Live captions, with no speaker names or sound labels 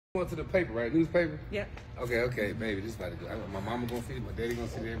Going to the paper, right? Newspaper? Yep. Okay, baby, this is about to go. My mama gonna see it, my daddy gonna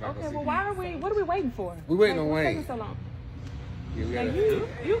see it, everybody gonna see it. Okay, well, why are we, what are we waiting for? We waiting on What's Wayne. taking so long? Yeah, we Now,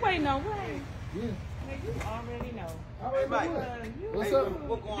 gotta, you waiting on Wayne. yeah. Now, you already know. Hey, Mike. What's up?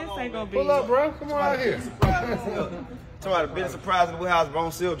 What going This on, ain't gonna be. Pull up, bro. Come on out here. Somebody been surprised in the warehouse, but I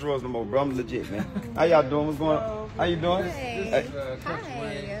don't sell drugs no more, bro. I'm legit, man. How y'all doing? What's going on? How you doing? This is Kountry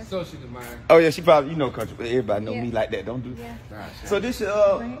Wayne, associate of mine. Oh yeah, she probably, you know, country, but everybody know me like that. Don't do. Yeah. Nah, So this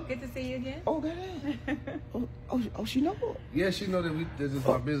Good to see you again. Oh, God. Oh, she know. yeah, she know that this is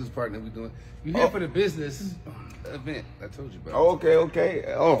my business partner. We doing. You here for the business event? I told you about. Oh, okay.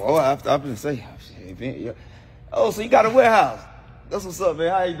 I've been saying event. Yeah. Oh, so you got a warehouse? That's what's up, man.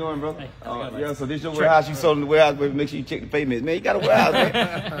 How you doing, bro? Yeah, so this your warehouse. You sold in the warehouse, baby. Make sure you check the payments, man. You got a warehouse,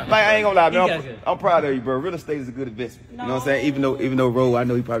 man. Like, I ain't gonna lie, man. I'm proud of you, bro. Real estate is a good investment. You know what I'm saying? Even though Ro, I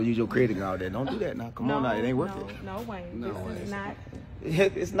know he probably use your credit and all that. Don't do that now. Come on now, it ain't worth it. No, Wayne. This is not.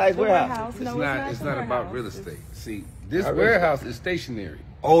 It's a nice warehouse. It's not about real estate. See, this warehouse is stationary.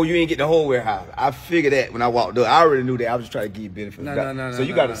 Oh, you ain't get the whole warehouse. I figured that when I walked up. I already knew that. I was just trying to give you benefits. No. So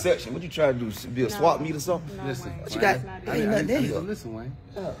you got a section. What you trying to do? Be a swap meet or something? No, Listen, Wayne. What you got? Ain't nothing there. Listen, Wayne.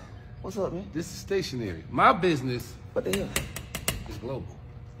 What's up, man? This is stationary. My business What the hell? is global.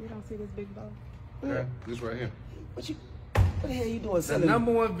 You don't see this big bow? Okay? This right here. What the hell you doing The selling?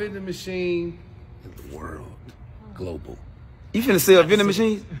 #1 vending machine in the world. Global. You finna sell vending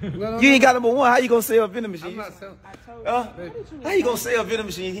machines? No. You ain't got #1. How you gonna sell vending machines? I'm not selling. I told you. How you gonna sell vending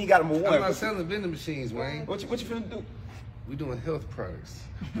machines? He ain't got #1. I'm not selling vending machines, Wayne. What you finna do? We doing health products.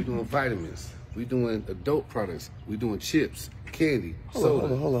 We doing vitamins. We doing adult products. We doing chips, candy,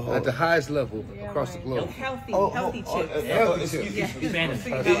 soda. Hold on. At the highest level across the globe. Healthy chips.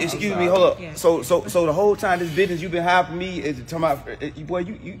 Excuse me, hold up. Yeah. So the whole time this business you've been hiring for me is talking about, boy,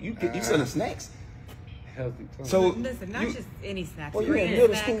 you selling snacks? Healthy. So Listen, not just any snacks. Well, you in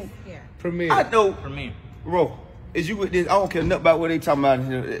middle school. Yeah. Premier. I know. Premier. Bro, is you with this? I don't care nothing about what they talking about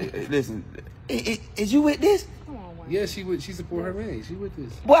here. Listen, is you with this? Come on, Wayne. Yeah, she support her man. She with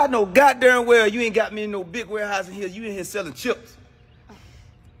this. Boy, I know goddamn well you ain't got me in no big warehouse in here. You in here selling chips.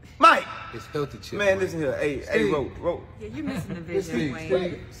 Mike. It's healthy chips. Man, listen here. Hey, Ro. Yeah, you missing the vision,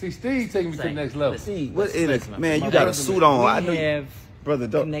 Wayne. Steve taking me to the next level. Steve, what is it? Man, you got a suit on. I know We you, have brother.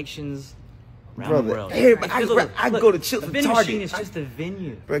 Don't. connections around Brother, the world. everybody, I can go to chips The and vending machine is Target. just a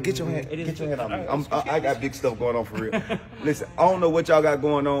venue. Bro, get your hand on me. I got big stuff going on for real. Listen, I don't know what y'all got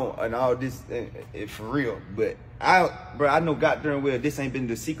going on and all this for real, but I know goddamn well this ain't been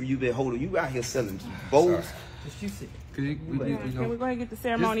the secret you've been holding. You out here selling bowls. Just you sit. Can we Can we go ahead and get the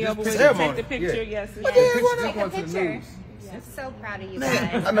ceremony over with? ceremony. Take the picture, Yeah. yes. Take a picture. I'm so proud of you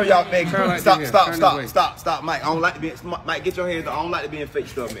guys. I know y'all make Turn like this, stop, Mike. I don't like to be Mike. Get your hands up. I don't like to be in fake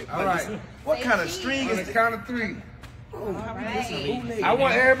stuff, man. All right. What kind of string On is the this? count of 3. Right. I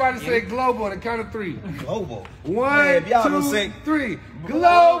want everybody to say global on the count of 3. Global. 1, Man, if y'all don't 2, say- 3.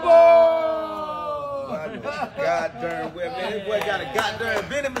 Global! Goddamn well, man. This boy got a goddamn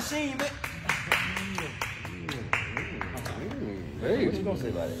vending machine, man. Hey, What you gonna say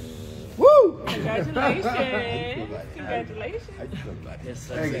about it? woo! Congratulations. Congratulations. Yes,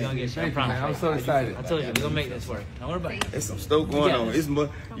 sir. Thank We're you. gonna get you. I Thank you, promise. man. I'm so excited. I told you, we're gonna make this work. Don't worry about it. There's some stuff going got on. this. It's more,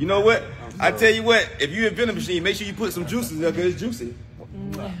 you know what? I tell you what, if you invent a machine, make sure you put some juices in there because it's juicy.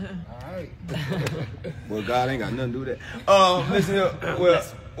 All right. Well, God ain't got nothing to do with that. Listen here.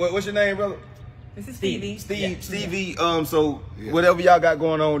 Well, what's your name, brother? This is Stevie. Stevie. So whatever y'all got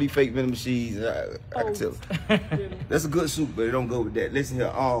going on with these fake vending machines, I can tell. That's a good suit, but it don't go with that. Listen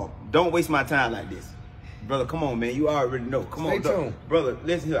here. Don't waste my time like this, brother. Come on, man. You already know. Come on, Stay tuned. brother.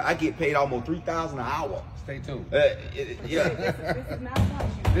 Listen here. I get paid almost $3,000 an hour. Stay tuned. Yeah. This is not about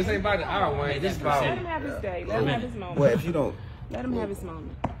you. This ain't about the hour, Wayne. This is Let about him have his day. Let him have his moment. Well, if you don't, Let him have his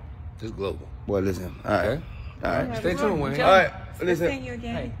moment. this global. boy, listen. All right. Okay. All right. Stay tuned, Wayne. All right. Seeing Listen. you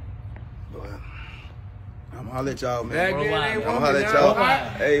again. I'm gonna holler at y'all, man. Back then, Worldwide. ain't I'm gonna woman holler at now. y'all. Right?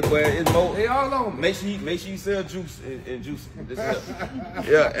 Hey, boy, it's more. They all on me. Make sure you sell juice and juice.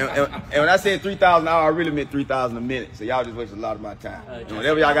 Yeah, and when I said 3,000 an hour, I really meant 3,000 a minute. So y'all just wasted a lot of my time. And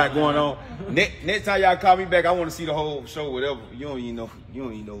whatever y'all got going on, next time y'all call me back, I want to see the whole show. Whatever you don't even know.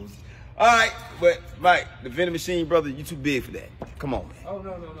 All right, but Mike, the vending machine, brother, you too big for that. Come on, man. Oh,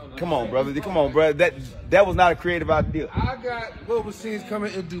 no. Come on, brother. Come on, brother. That was not a creative idea. I got global machines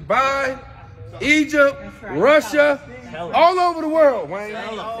coming in Dubai, Egypt, Russia, all over the world, Wayne.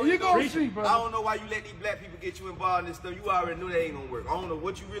 You go see, I brother. don't know why you let these black people get you involved in this stuff. You already knew that ain't gonna work. I don't know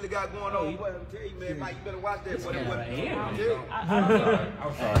what you really got going on. Boy, I'm telling you, man, Mike, you better watch that. I'm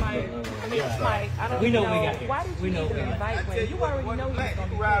sorry. Mike, I don't We know know. we got here. Why did you We know even we got invite Wayne? You already know he was black going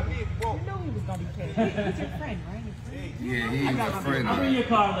to people be ride paid. me if you want. You know he was going to be paid. He's your friend, right? Yeah, he ain't afraid I'll of bring it. your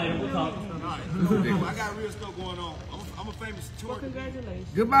car later. We'll talk. I got real stuff going on. I'm a famous tour. Congratulations.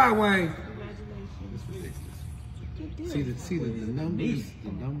 Goodbye, Wayne. Congratulations. See the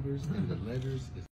numbers and the letters.